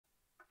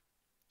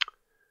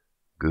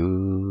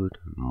Good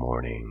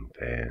morning,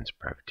 fans.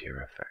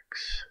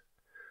 PrivateerFX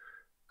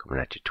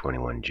coming at you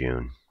 21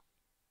 June.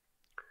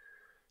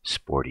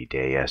 Sporty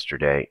day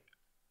yesterday.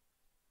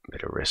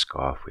 Bit of risk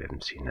off. We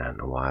haven't seen that in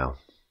a while.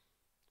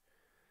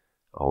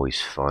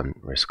 Always fun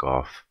risk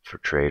off for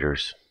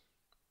traders.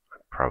 I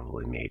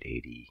probably made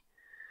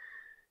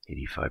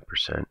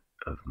 85%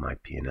 of my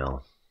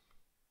P&L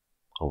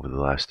over the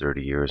last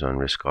 30 years on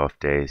risk off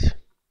days.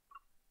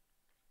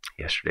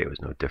 Yesterday was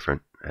no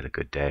different. I had a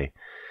good day.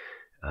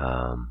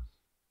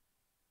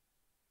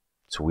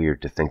 It's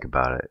weird to think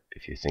about it.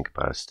 If you think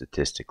about it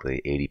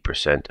statistically,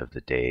 80% of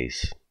the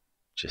days,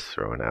 just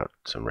throwing out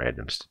some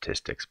random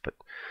statistics, but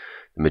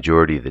the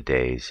majority of the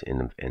days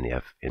in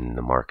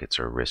the markets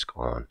are risk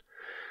on.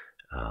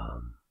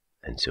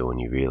 And so when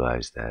you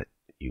realize that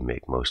you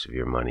make most of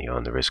your money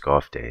on the risk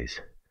off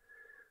days,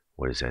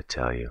 what does that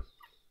tell you?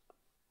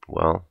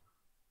 Well,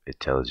 it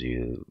tells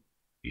you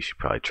you should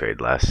probably trade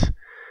less.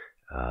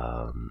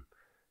 And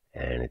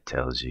it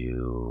tells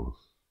you,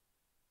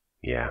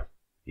 yeah,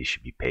 you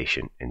should be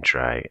patient and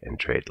try and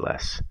trade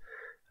less.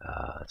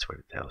 That's what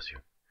it tells you.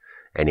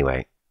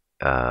 Anyway,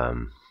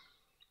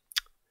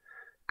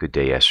 good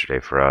day yesterday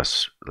for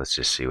us. Let's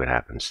just see what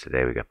happens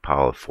today. We got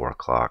Powell at 4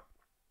 o'clock.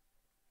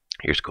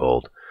 Here's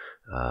gold.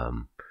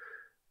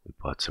 We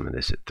bought some of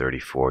this at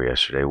 34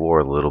 yesterday. Wore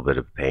a little bit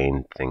of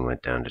pain. Thing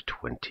went down to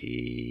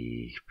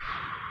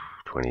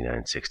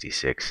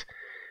 29.66.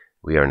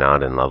 We are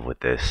not in love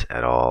with this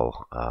at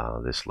all.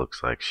 This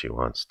looks like she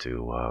wants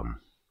to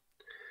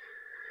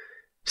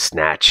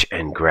snatch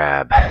and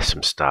grab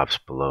some stops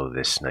below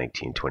this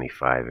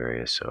 1925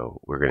 area.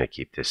 So we're going to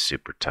keep this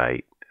super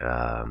tight.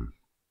 Yeah,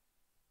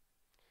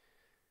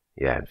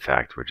 in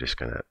fact, we're just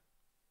gonna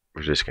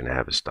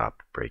have a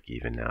stop break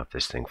even now. If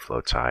this thing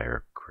floats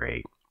higher,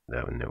 great.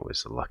 That one, it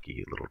was a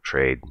lucky little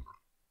trade.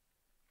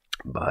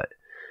 But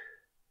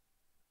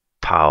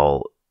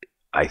Powell,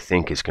 I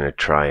think, is going to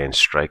try and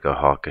strike a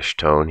hawkish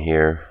tone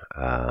here.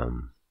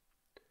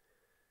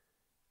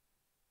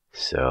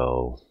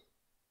 So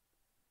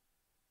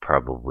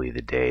probably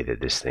the day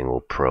that this thing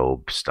will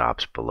probe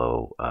stops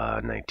below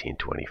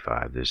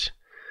 1925. There's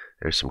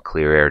some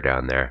clear air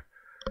down there.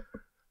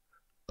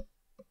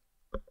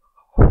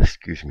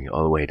 Excuse me,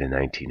 all the way to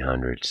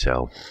 1900.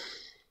 So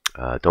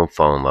don't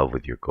fall in love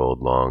with your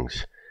gold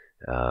longs.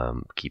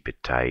 Keep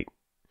it tight,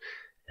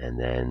 and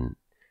then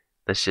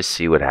let's just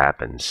see what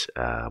happens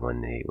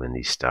when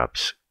these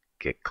stops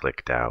get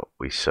clicked out.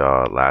 We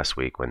saw last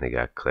week when they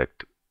got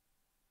clicked,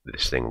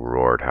 this thing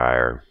roared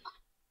higher,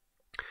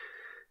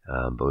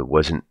 but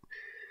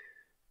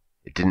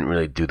it didn't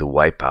really do the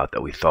wipeout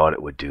that we thought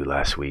it would do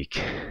last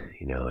week.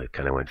 You know, it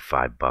kind of went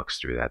 $5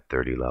 through that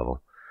 30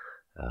 level.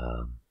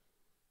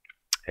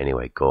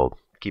 Anyway, gold,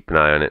 keep an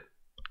eye on it.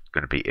 It's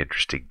going to be an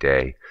interesting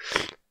day.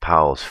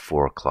 Powell's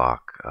 4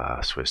 o'clock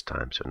Swiss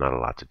time, so not a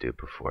lot to do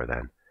before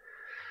then.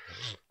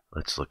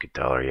 Let's look at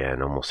dollar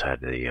yen. Almost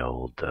had the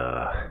old,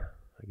 I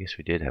guess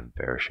we did have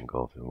bearish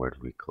engulfing. Where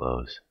did we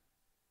close?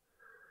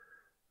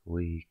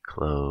 We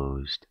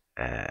closed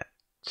at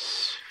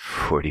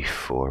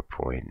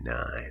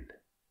 44.9.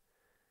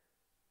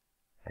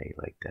 How you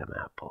like them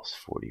apples?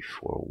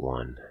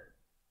 44.1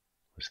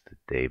 was the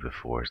day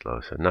before's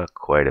low. So not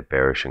quite a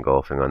bearish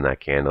engulfing on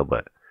that candle,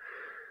 but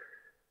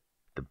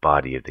the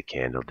body of the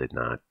candle did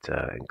not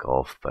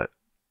engulf. But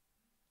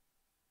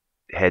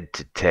head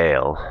to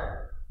tail,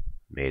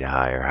 made a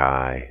higher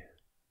high,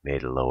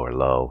 made a lower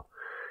low.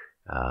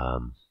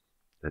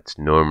 That's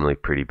normally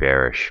pretty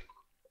bearish.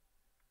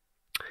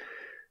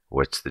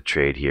 What's the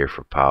trade here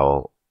for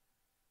Powell?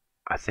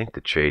 I think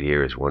the trade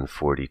here is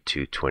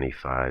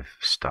 142.25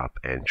 stop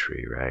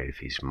entry, right? If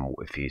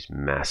he's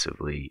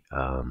massively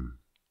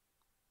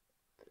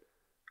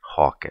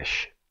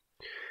hawkish.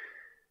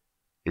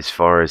 As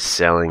far as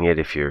selling it,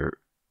 if you're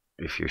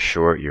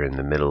short, you're in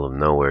the middle of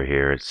nowhere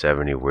here at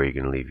 70. Where are you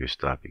going to leave your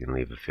stop? You can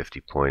leave a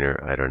 50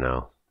 pointer. I don't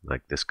know.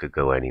 Like, this could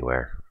go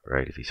anywhere,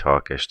 right? If he's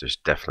hawkish, there's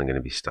definitely going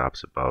to be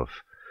stops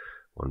above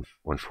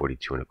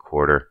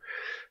 142.25.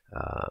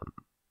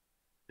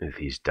 If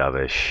he's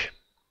dovish,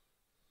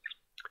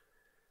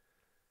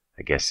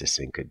 I guess this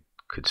thing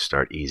could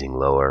start easing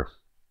lower.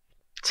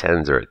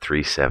 10s are at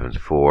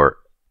 374,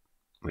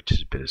 which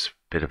is a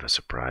bit of a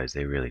surprise.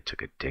 They really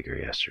took a digger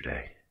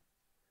yesterday.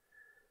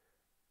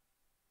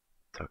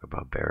 Talk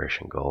about bearish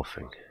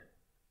engulfing.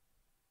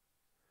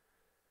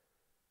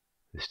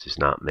 This does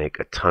not make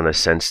a ton of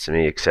sense to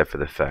me, except for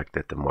the fact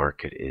that the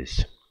market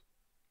is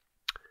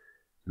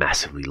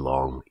massively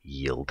long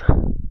yield.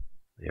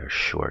 They are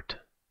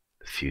short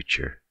the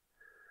future.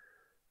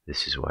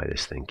 This is why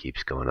this thing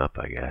keeps going up,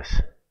 I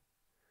guess.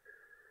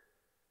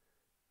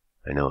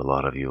 I know a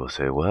lot of you will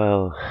say,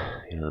 well,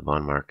 you know, the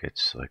bond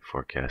market's like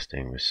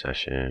forecasting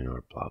recession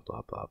or blah,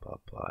 blah, blah, blah,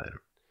 blah. I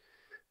don't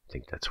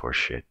think that's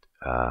horseshit.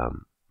 I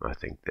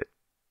think that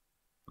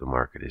the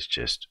market is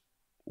just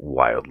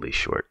wildly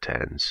short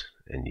 10s,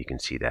 and you can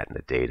see that in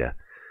the data.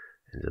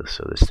 And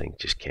so this thing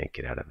just can't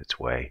get out of its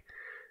way.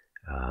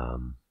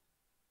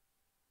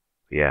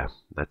 Yeah,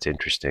 that's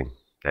interesting.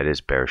 That is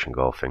bearish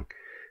engulfing.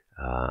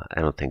 I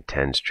don't think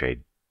 10s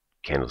trade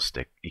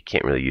candlestick. You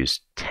can't really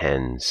use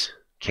 10s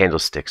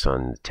candlesticks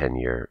on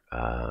 10-year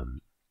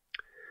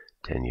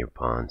 10-year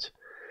bonds.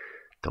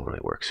 Don't really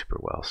work super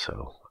well.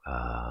 So,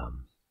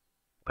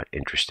 but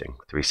interesting.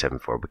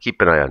 374. But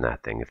keep an eye on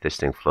that thing. If this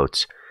thing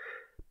floats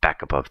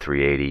back above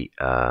 380,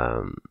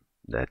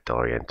 that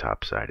dollar yen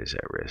topside is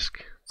at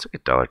risk. Let's look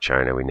at dollar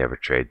China. We never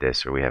trade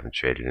this, or we haven't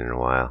traded in a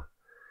while.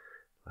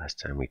 Last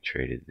time we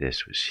traded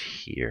this was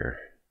here.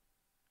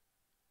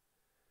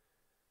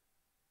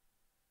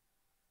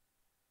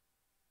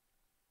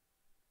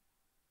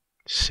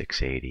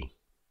 $6.80.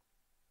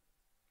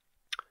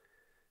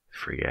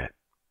 Forget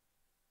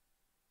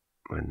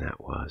when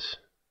that was.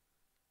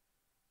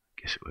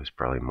 I guess it was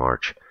probably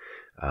March.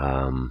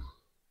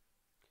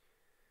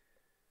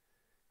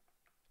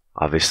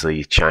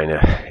 Obviously,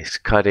 China is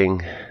cutting.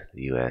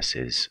 The U.S.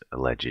 is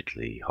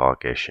allegedly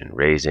hawkish and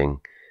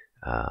raising.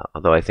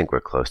 Although I think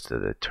we're close to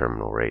the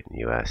terminal rate in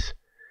the U.S.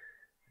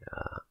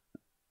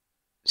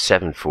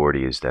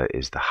 740 is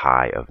the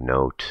high of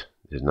note.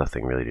 There's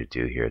nothing really to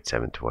do here at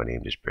 720.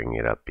 I'm just bringing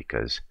it up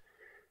because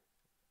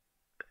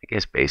I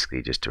guess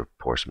basically just to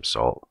pour some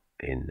salt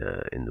in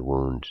the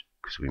wound,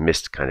 because we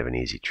missed kind of an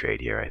easy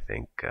trade here. I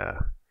think.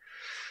 I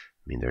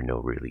mean, there are no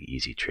really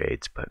easy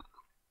trades, but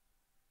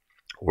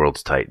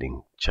world's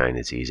tightening,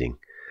 China's easing.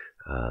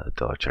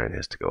 Dollar China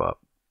has to go up.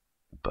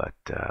 But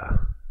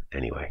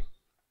anyway,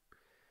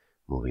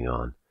 moving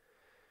on.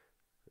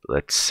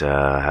 Let's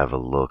have a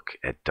look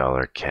at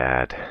dollar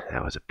CAD.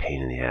 That was a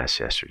pain in the ass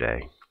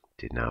yesterday.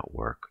 Did not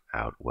work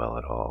out well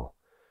at all.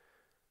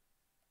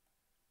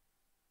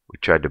 We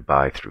tried to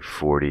buy through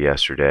 40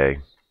 yesterday.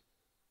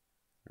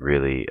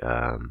 Really,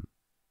 I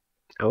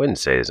wouldn't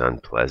say it's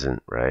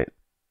unpleasant, right?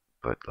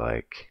 But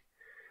like,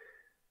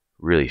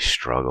 really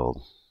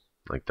struggled.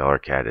 Like dollar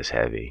CAD is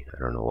heavy. I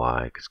don't know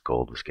why, because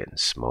gold was getting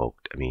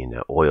smoked. I mean,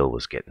 oil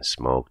was getting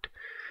smoked.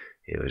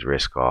 It was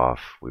risk off.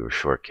 We were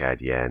short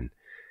CAD yen.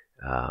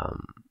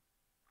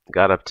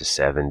 Got up to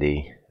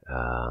 70,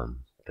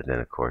 but then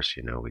of course,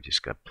 you know, we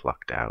just got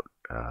plucked out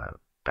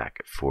back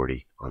at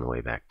 40 on the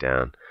way back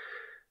down.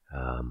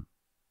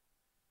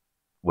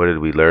 What did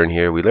we learn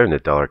here? We learned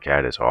that dollar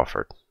CAD is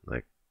offered.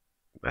 Like,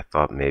 I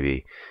thought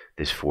maybe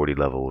this 40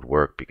 level would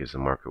work because the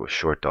market was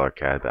short dollar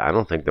CAD, but I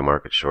don't think the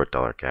market's short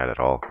dollar CAD at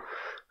all.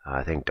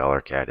 I think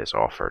dollar CAD is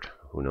offered.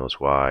 Who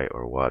knows why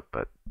or what,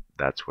 but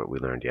that's what we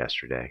learned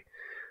yesterday.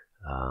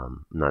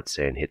 I'm not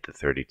saying hit the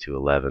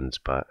 32.11s,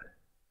 but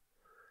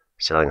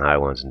selling high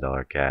ones in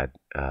dollar CAD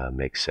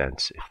makes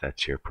sense if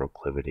that's your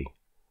proclivity.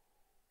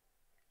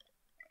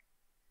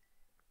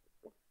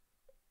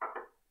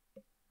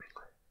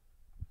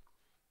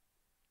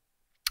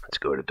 Let's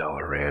go to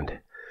dollar rand.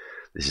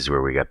 This is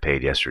where we got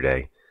paid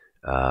yesterday.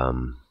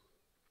 Bought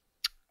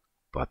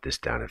this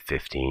down at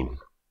 15.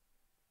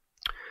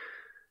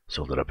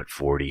 Sold it up at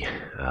 40.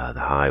 The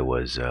high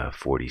was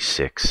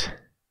 46.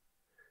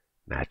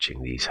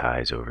 Matching these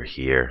highs over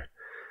here.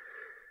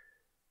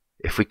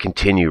 If we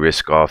continue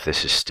risk off,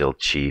 this is still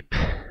cheap.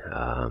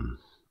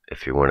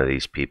 If you're one of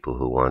these people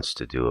who wants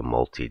to do a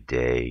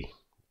multi-day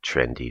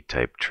trendy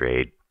type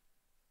trade,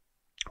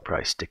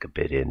 probably stick a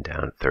bit in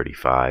down at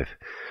 35.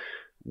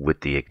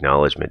 With the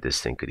acknowledgement this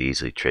thing could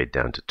easily trade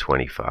down to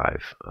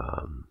 25,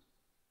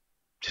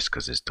 just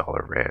because it's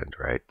dollar rand,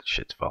 right?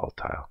 Shit's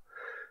volatile.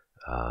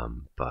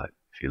 But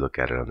if you look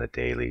at it on the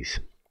dailies,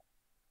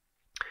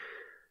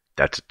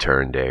 that's a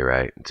turn day,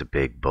 right? It's a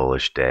big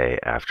bullish day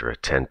after a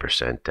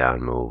 10%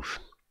 down move.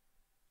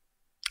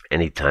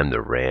 Anytime the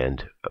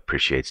rand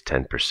appreciates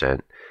 10%,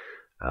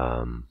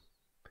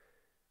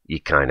 you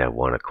kind of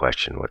want to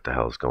question what the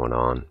hell's going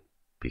on,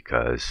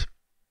 because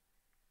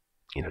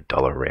you know,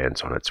 dollar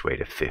rand's on its way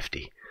to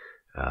 50.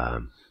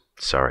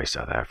 Sorry,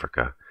 South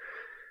Africa.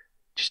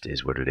 Just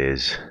is what it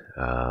is.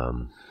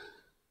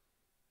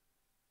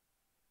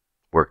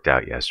 Worked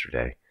out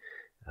yesterday.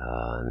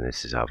 And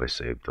this is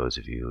obviously, those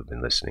of you who have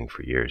been listening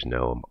for years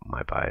know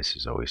my bias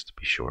is always to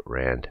be short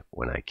rand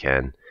when I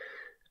can.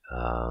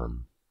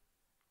 Kind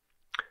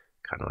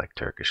of like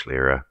Turkish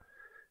lira,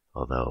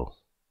 although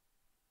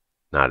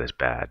not as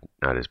bad,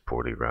 not as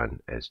poorly run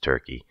as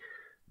Turkey,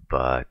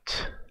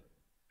 but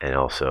and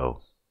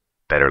also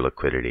better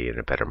liquidity and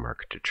a better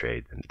market to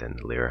trade than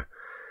the lira.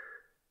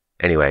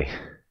 Anyway,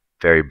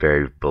 very,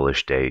 very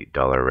bullish day,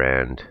 dollar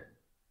rand.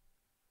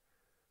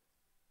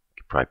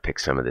 You could probably pick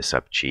some of this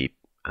up cheap.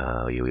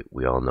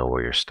 We all know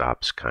where your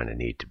stops kind of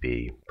need to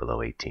be, below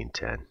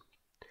 1810.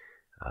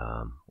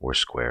 Or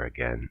square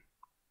again.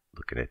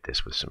 Looking at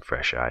this with some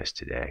fresh eyes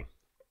today.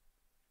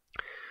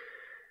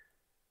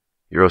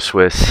 Euro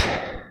Swiss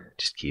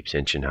just keeps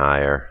inching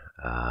higher.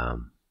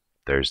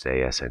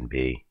 Thursday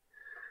SNB.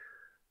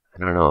 I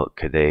don't know.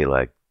 Could they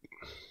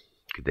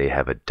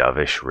have a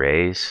dovish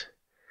raise?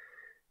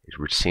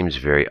 It seems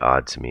very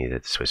odd to me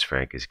that the Swiss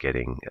franc is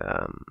getting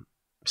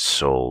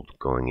sold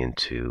going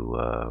into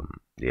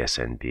the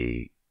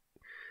SNB.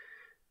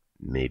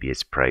 Maybe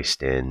it's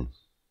priced in,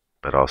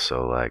 but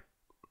also like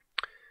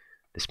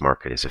this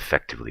market is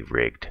effectively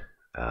rigged.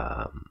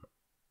 I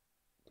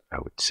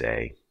would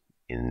say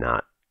in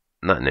not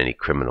not in any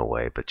criminal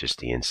way, but just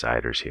the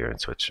insiders here in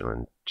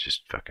Switzerland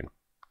just fucking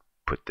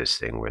put this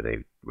thing where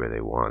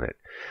they want it.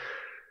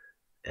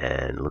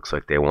 And it looks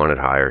like they want it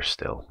higher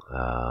still.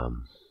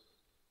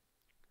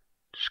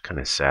 Just kind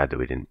of sad that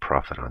we didn't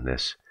profit on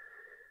this,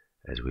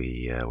 as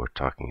we were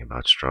talking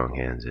about strong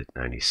hands at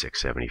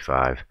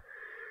 96.75.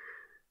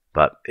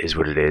 But is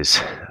what it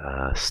is.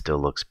 Still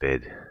looks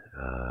bid.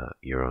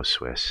 Euro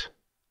Swiss.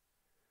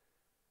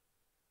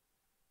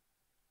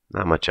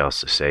 Not much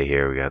else to say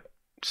here. We got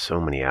so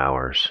many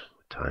hours.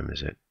 What time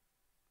is it?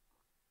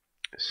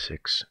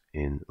 6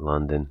 in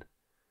London.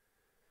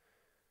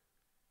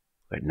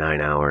 But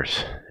 9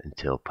 hours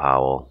until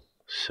Powell.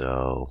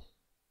 So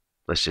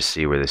let's just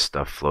see where this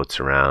stuff floats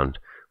around.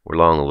 We're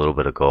long a little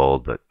bit of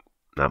gold, but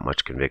not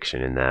much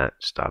conviction in that.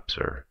 Stops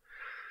are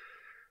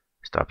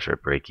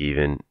at break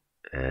even,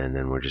 and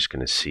then we're just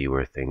going to see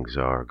where things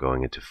are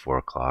going into 4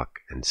 o'clock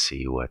and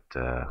see what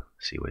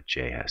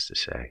Jay has to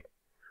say.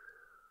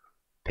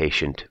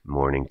 Patient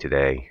morning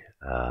today.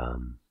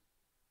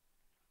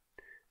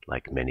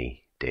 Like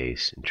many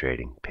days in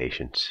trading,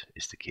 patience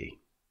is the key.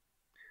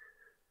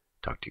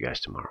 Talk to you guys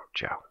tomorrow.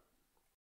 Ciao.